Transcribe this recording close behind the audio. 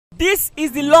This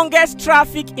is the longest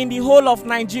traffic in the whole of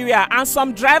Nigeria, and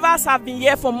some drivers have been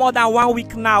here for more than 1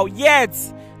 week now, yet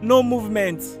no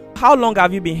movement. How long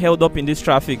have you been held up in this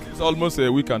traffic? It's almost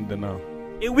a weekend now.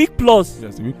 A week plus?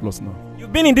 Yes, a week plus now.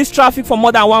 You've been in this traffic for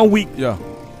more than 1 week? Yeah.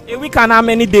 A week and how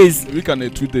many days? A week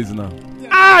and 2 days now.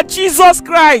 Ah, Jesus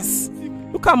Christ!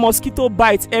 Look at mosquito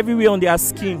bites everywhere on their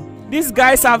skin. These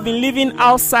guys have been living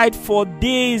outside for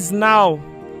days now.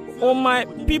 Oh my,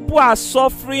 people are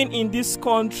suffering in this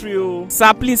country. Oh.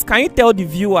 Sir, please, can you tell the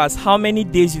viewers how many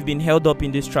days you've been held up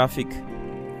in this traffic?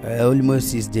 Almost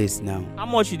 6 days now. How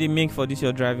much do they make for this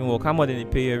your driving work? How much do they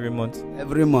pay you every month?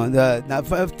 Every month, now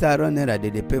 5,000 naira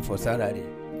they pay for salary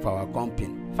for our company.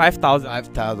 5,000?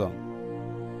 5,000.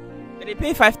 They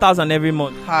pay 5,000 every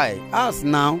month. Hi, us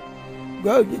now.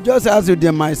 Go, just ask you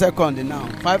them my second now.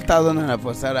 5,000 naira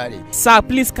for salary. Sir,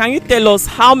 please, can you tell us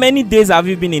how many days have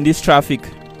you been in this traffic?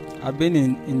 I've been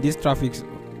in this traffic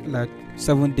like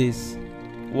 7 days.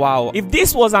 Wow. If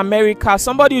this was America,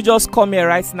 somebody would just come here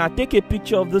right now, take a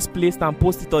picture of this place and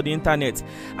post it on the internet.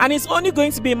 And it's only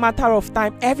going to be a matter of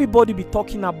time. Everybody be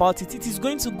talking about it. It is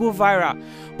going to go viral.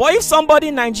 But if somebody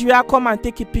in Nigeria come and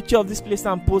take a picture of this place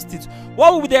and post it,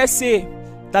 what would they say?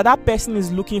 That that person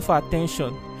is looking for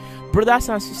attention. Brothers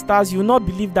and sisters, you will not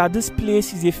believe that this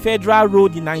place is a federal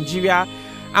road in Nigeria.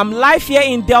 I'm live here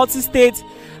in Delta State,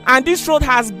 and this road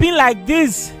has been like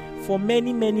this for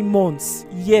many months,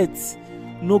 yet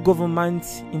no government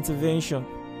intervention.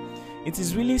 It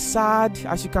is really sad.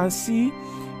 As you can see,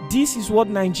 this is what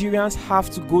Nigerians have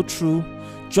to go through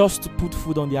just to put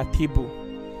food on their table.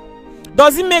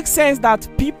 Does it make sense that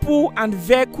people and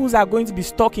vehicles are going to be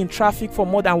stuck in traffic for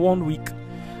more than 1 week?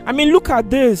 I mean, look at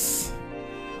this.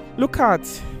 Look at.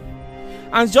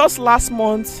 And just last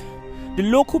month, the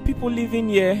local people living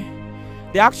here,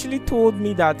 they actually told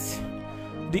me that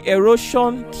the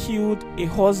erosion killed a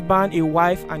husband, a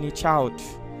wife, and a child.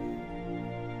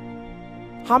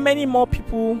 How many more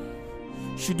people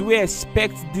should we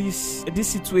expect this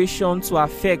situation to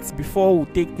affect before we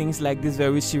take things like this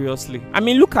very seriously? I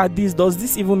mean, look at this. Does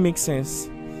this even make sense?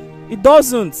 It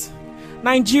doesn't.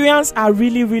 Nigerians are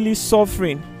really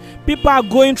suffering. People are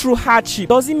going through hardship.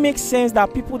 Does it make sense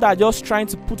that people that are just trying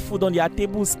to put food on their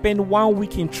table spend 1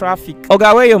 week in traffic?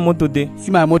 Oga, where your motor dey?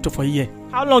 See my motor for a year.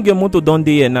 How long your motor don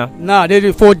dey here now? Now they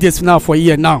do 4 days now for a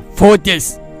year now. 4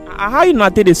 days. How you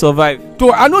not take dey survive?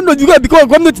 So I don't know because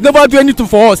government never do anything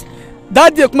for us.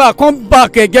 That day I come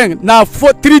back again. Now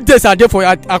 3 days are there for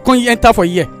I can't enter for a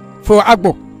year for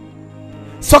Agbo.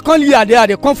 Second year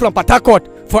they come from Port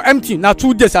Harcourt for empty. Now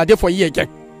 2 days are there for a year again.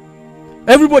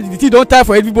 Everybody the thing don't tie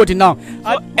for everybody now.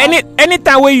 So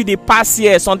anytime where you dey pass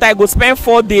here, sometimes go spend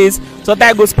 4 days,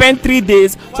 sometimes go spend 3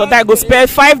 days, sometimes go spend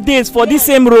 5 days for this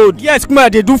same road. Yes, come on,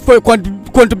 they do for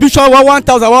contribution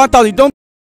 1,000. Don't